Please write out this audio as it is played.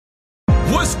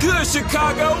What's good,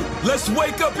 Chicago? Let's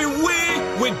wake up and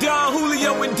win with Don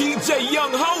Julio and DJ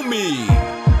Young Homie.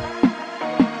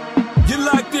 You're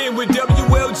locked in with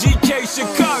WLGK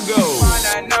Chicago.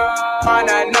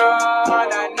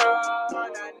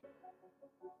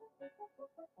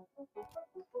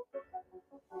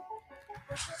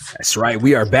 That's right.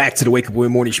 We are back to the Wake Up Boy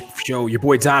Morning Show. Your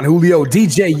boy Don Julio,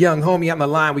 DJ Young Homie on the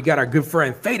line. We got our good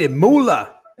friend Faded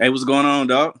Mulah. Hey, what's going on,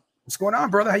 dog? What's going on,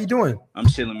 brother? How you doing? I'm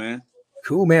chilling, man.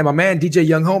 Cool, man. My man DJ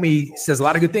Young Homie says a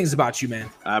lot of good things about you, man.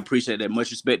 I appreciate that. Much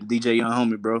respect to DJ Young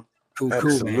Homie, bro. Cool,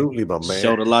 Absolutely, man. My man.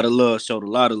 Showed a lot of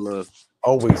love.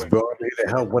 Always, bro. I'm here to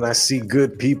help. When I see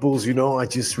good peoples, I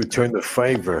just return the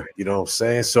favor. You know what I'm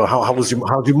saying? So how's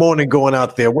your morning going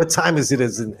out there? What time is it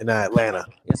in Atlanta?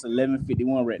 It's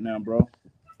 11:51 right now, bro.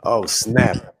 Oh,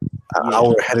 snap. An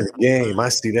hour ahead of the game. I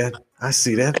see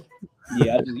that.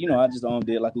 Yeah, I just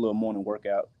did like a little morning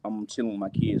workout. I'm chilling with my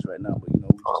kids right now, but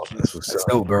that's what's up.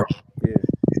 Dope, bro. Yeah.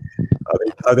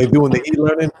 Are they doing the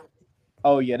e-learning?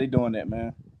 Oh yeah, they doing that,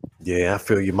 man. Yeah, I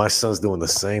feel you. My son's doing the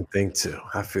same thing too.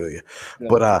 I feel you. Yeah.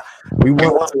 But we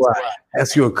want to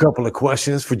ask you a couple of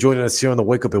questions for joining us here on the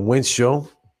Wake Up and Win show.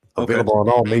 Available on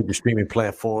all major streaming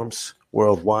platforms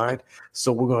worldwide.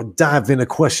 So we're going to dive into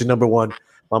question number one.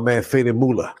 My man Faded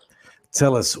Mulah,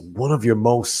 tell us one of your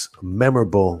most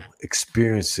memorable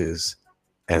experiences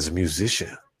as a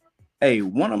musician. Hey,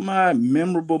 one of my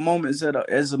memorable moments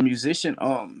as a musician,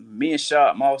 me and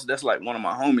Shad Moss, that's like one of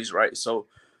my homies, right? So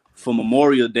for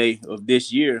Memorial Day of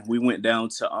this year, we went down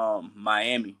to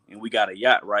Miami and we got a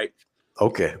yacht, right?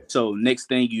 Okay. So next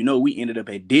thing you know, we ended up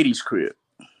at Diddy's crib.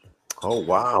 Oh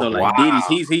wow! So like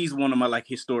Diddy's, he's one of my like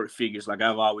historic figures. Like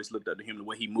I've always looked up to him, the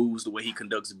way he moves, the way he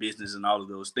conducts business, and all of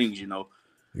those things,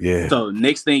 Yeah. So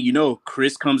next thing you know,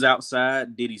 Chris comes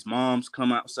outside, Diddy's moms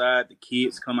come outside, the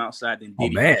kids come outside, then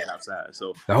Diddy comes outside.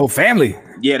 So the whole family.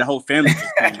 Yeah, the whole family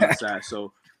just came outside.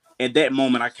 So at that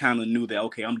moment, I kind of knew that,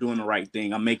 okay, I'm doing the right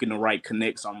thing. I'm making the right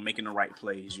connects. I'm making the right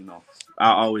plays,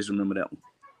 I always remember that one.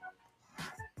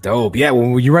 Dope. Yeah,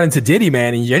 when you run into Diddy,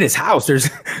 man, and you're in his house,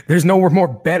 there's no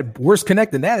worse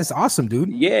connect than that. It's awesome, dude.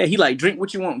 Yeah, he like, drink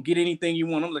what you want, get anything you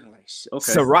want. I'm looking like,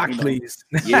 okay. Ciroc, please.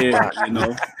 Yeah,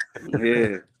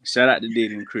 Yeah. Shout out to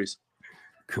Diddy and Chris.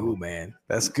 Cool, man.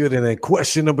 That's good. And then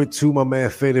question number two, my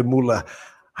man Faded Mulah,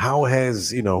 how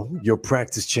has your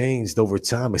practice changed over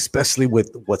time, especially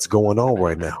with what's going on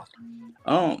right now?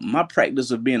 My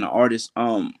practice of being an artist,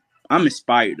 I'm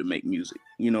inspired to make music.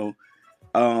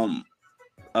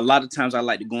 A lot of times I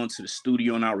like to go into the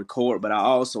studio and I record, but I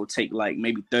also take like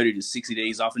maybe 30 to 60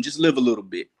 days off and just live a little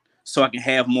bit so I can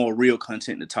have more real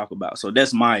content to talk about. So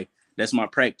that's my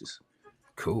practice.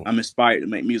 Cool. I'm inspired to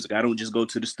make music. I don't just go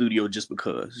to the studio just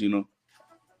because, You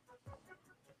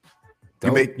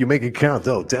make it count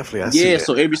though. Definitely. I see that.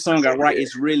 So every song I write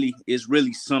is really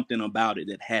something about it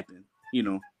that happened.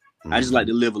 I just like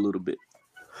to live a little bit.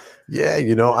 Yeah,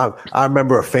 I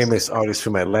remember a famous artist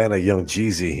from Atlanta, Young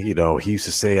Jeezy. He used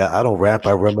to say, "I don't rap,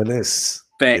 I reminisce."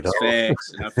 Facts. And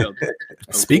I felt that.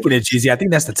 Speaking of Jeezy, I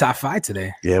think that's the top 5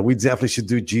 today. Yeah, we definitely should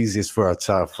do Jeezy's for our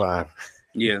top 5.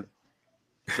 Yeah,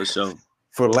 for sure.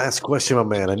 For the last question, my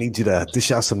man, I need you to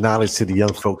dish out some knowledge to the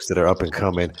young folks that are up and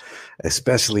coming,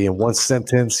 especially in one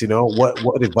sentence.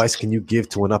 What advice can you give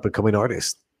to an up and coming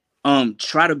artist?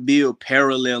 Try to build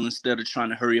parallel instead of trying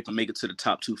to hurry up and make it to the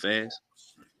top too fast.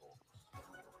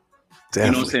 Definitely.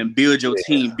 You know what I'm saying? Build your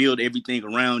team, build everything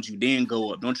around you, then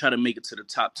go up. Don't try to make it to the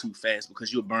top too fast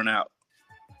because you'll burn out.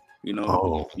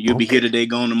 You'll be here today,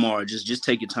 gone tomorrow. Just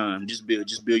take your time. Just build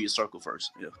your circle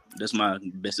first. Yeah, that's my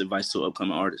best advice to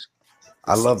upcoming artists.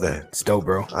 I love that. It's dope,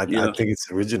 bro. I think it's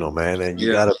original, man. And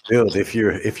you gotta build. If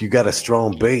you got a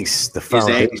strong base, the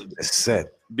foundation is set.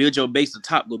 Build your base. The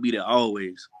top will be there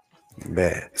always.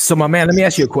 Man. So, my man, let me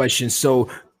ask you a question. So,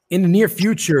 in the near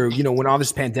future, when all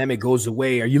this pandemic goes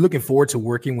away, are you looking forward to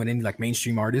working with any like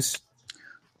mainstream artists?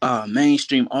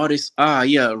 Mainstream artists?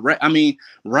 Yeah. Right. I mean,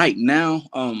 right now,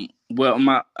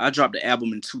 I dropped the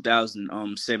album in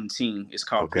 2017. It's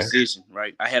called Precision,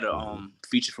 right? I had a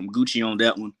feature from Gucci on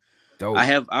that one. Dope.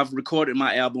 I've recorded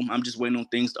my album. I'm just waiting on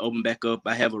things to open back up.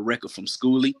 I have a record from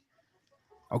Schoolie.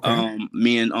 Okay.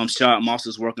 Me and Shad Moss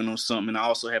is working on something, and I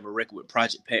also have a record with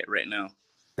Project Pat right now.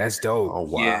 That's dope. Oh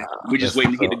wow. Yeah, we're just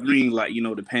waiting to get the green light.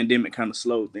 The pandemic kind of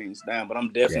slowed things down, but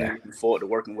I'm definitely looking forward to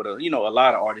working with a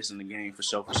lot of artists in the game for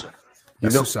sure.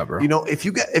 That's what's up, bro. If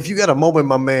you got a moment,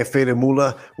 my man Faded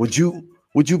Mulah, would you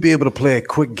be able to play a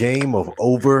quick game of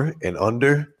over and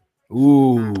under?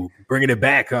 Ooh, bringing it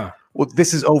back, huh? Well,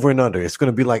 this is over and under. It's going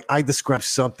to be like I describe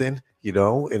something, in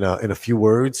a few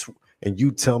words, and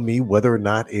you tell me whether or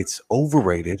not it's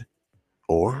overrated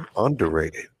or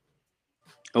underrated.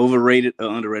 Overrated or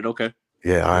underrated? Okay.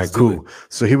 Yeah. All right. Cool.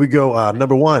 So here we go.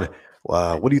 Number one.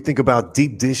 What do you think about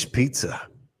deep dish pizza?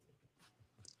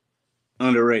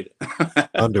 Underrated.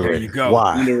 Underrated. There you go.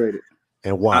 Why? Underrated.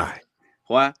 And why?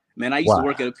 Why? Man, I used to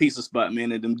work at a pizza spot,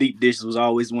 man, and them deep dishes was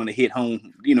always one to hit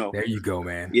home, you know. There you go,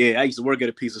 man. Yeah, I used to work at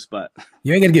a pizza spot.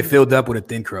 You ain't gonna get filled up with a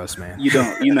thin crust, man. You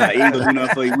don't. You not. Ain't gonna do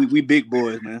nothing for you. We big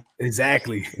boys, man.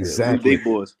 Exactly. Exactly. We big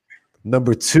boys.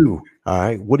 Number two. All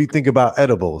right. What do you think about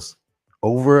edibles?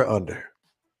 Over or under?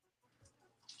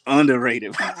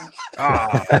 Underrated.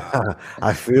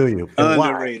 I feel you. And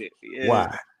underrated. Why? Yeah.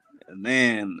 Why?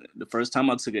 Man, the first time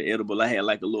I took an edible, I had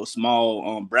like a little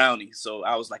small brownie. So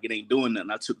I was like, it ain't doing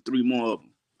nothing. I took 3 more of them.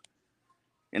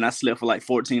 And I slept for like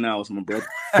 14 hours, my brother.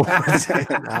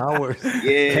 14 hours? Yeah.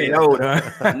 Hey, old,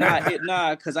 huh?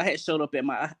 Nah, because I had showed up at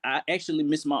I actually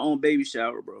missed my own baby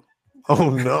shower, bro.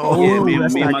 Oh, no. Yeah, Ooh, me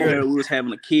and my good. girl, we was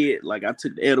having a kid. Like, I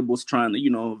took the edibles trying to,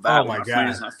 vibe with my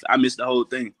friends. And I missed the whole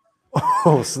thing.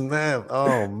 Oh, snap.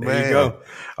 Oh, man. There you go.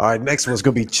 All right, next one's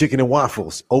going to be chicken and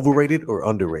waffles. Overrated or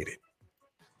underrated?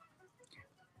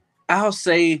 I'll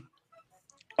say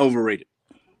overrated.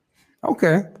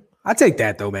 Okay. I take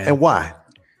that, though, man. And why?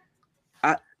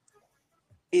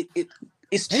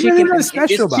 It's Ain't chicken. nothing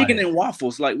special It's about chicken it. and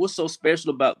waffles. Like, what's so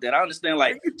special about that? I understand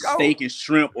like steak and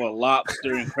shrimp or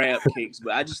lobster and crab cakes,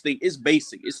 but I just think it's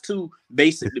basic. It's too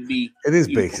basic to be. It is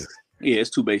basic. Yeah, it's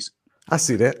too basic. I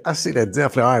see that.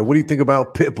 Definitely. All right, what do you think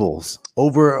about pit bulls?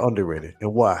 Over or underrated?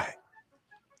 And why?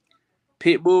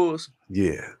 Pit bulls.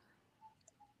 Yeah.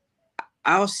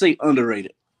 I'll say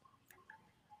underrated.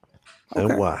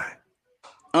 And why?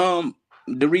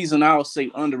 The reason I'll say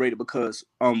underrated because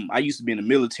I used to be in the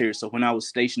military, so when I was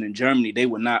stationed in Germany, they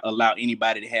would not allow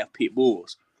anybody to have pit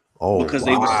bulls. Oh, because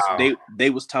wow. they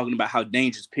was talking about how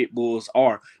dangerous pit bulls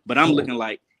are. But I'm looking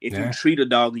like if you treat a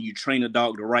dog and you train a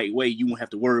dog the right way, you won't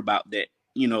have to worry about that,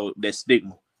 that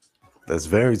stigma. That's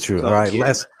very true. So, all right,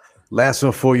 last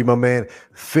one for you, my man.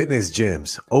 Fitness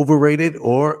gyms, overrated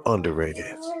or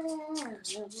underrated?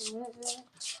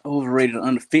 Overrated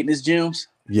under fitness gyms?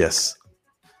 Yes.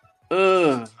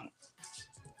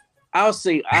 I'll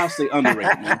say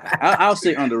underrated, man. I'll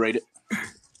say underrated.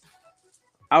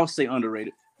 I'll say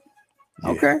underrated. Yeah.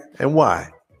 Okay. And why?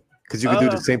 Because you can do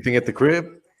the same thing at the crib?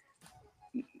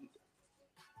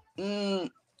 I mean,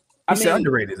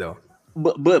 underrated though.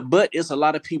 But it's a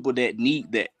lot of people that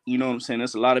need that. You know what I'm saying?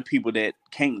 There's a lot of people that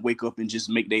can't wake up and just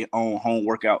make their own home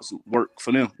workouts work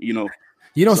for them,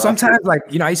 So sometimes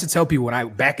I used to tell people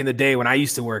back in the day when I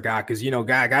used to work out, because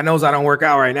God knows I don't work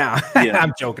out right now. Yeah.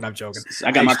 I'm joking. I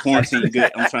got my quarantine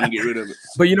good. I'm trying to get rid of it.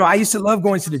 But I used to love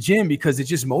going to the gym because it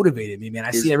just motivated me, man.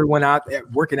 I see everyone out there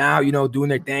working out, doing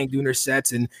their thing, doing their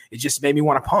sets, and it just made me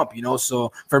want to pump,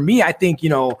 So for me, I think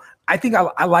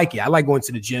I like it. I like going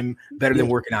to the gym better than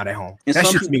working out at home. And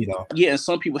that's just me, though. Yeah, and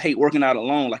some people hate working out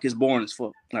alone. Like, it's boring as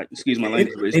fuck. Like, excuse my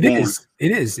language, but it's boring.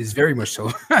 It is. It's very much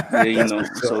so. Yeah,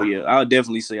 So yeah, I'll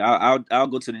definitely say I'll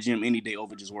go to the gym any day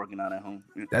over just working out at home.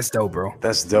 Yeah. That's dope, bro.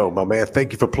 That's dope, my man.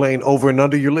 Thank you for playing Over and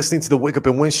Under. You're listening to the Wake Up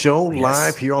and Win Show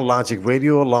live here on Logic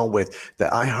Radio, along with the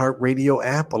iHeartRadio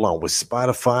app, along with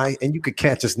Spotify, and you can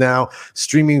catch us now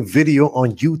streaming video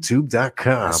on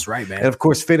YouTube.com. That's right, man. And of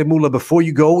course, Faded Mulah, before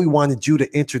you go, we wanted you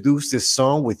to introduce this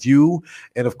song with you,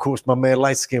 and of course, my man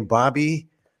Light Skin Bobby,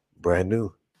 brand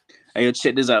new. Hey,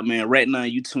 check this out, man. Right now,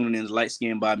 you tuning in to Light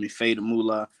Skin Bobby, Faded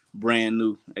Mulah, brand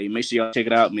new. Hey, make sure y'all check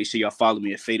it out. Make sure y'all follow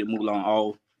me at Faded Mulah on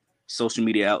all social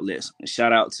media outlets. And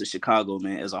shout out to Chicago,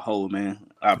 man, as a whole, man.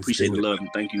 I appreciate the love and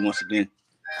thank you once again.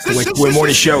 The Wake Up and Win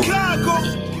Morning Show. It's a young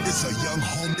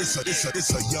homie. It's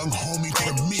a young homie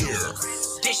premiere.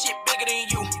 This shit bigger than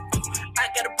you. I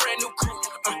got a brand new crew.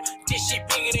 This shit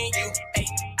bigger than you. Ay,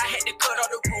 I had to cut all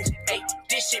the roof. Ay,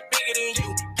 this shit bigger than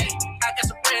you. Ay, I got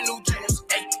some brand new jewels.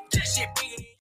 Ay, this shit bigger.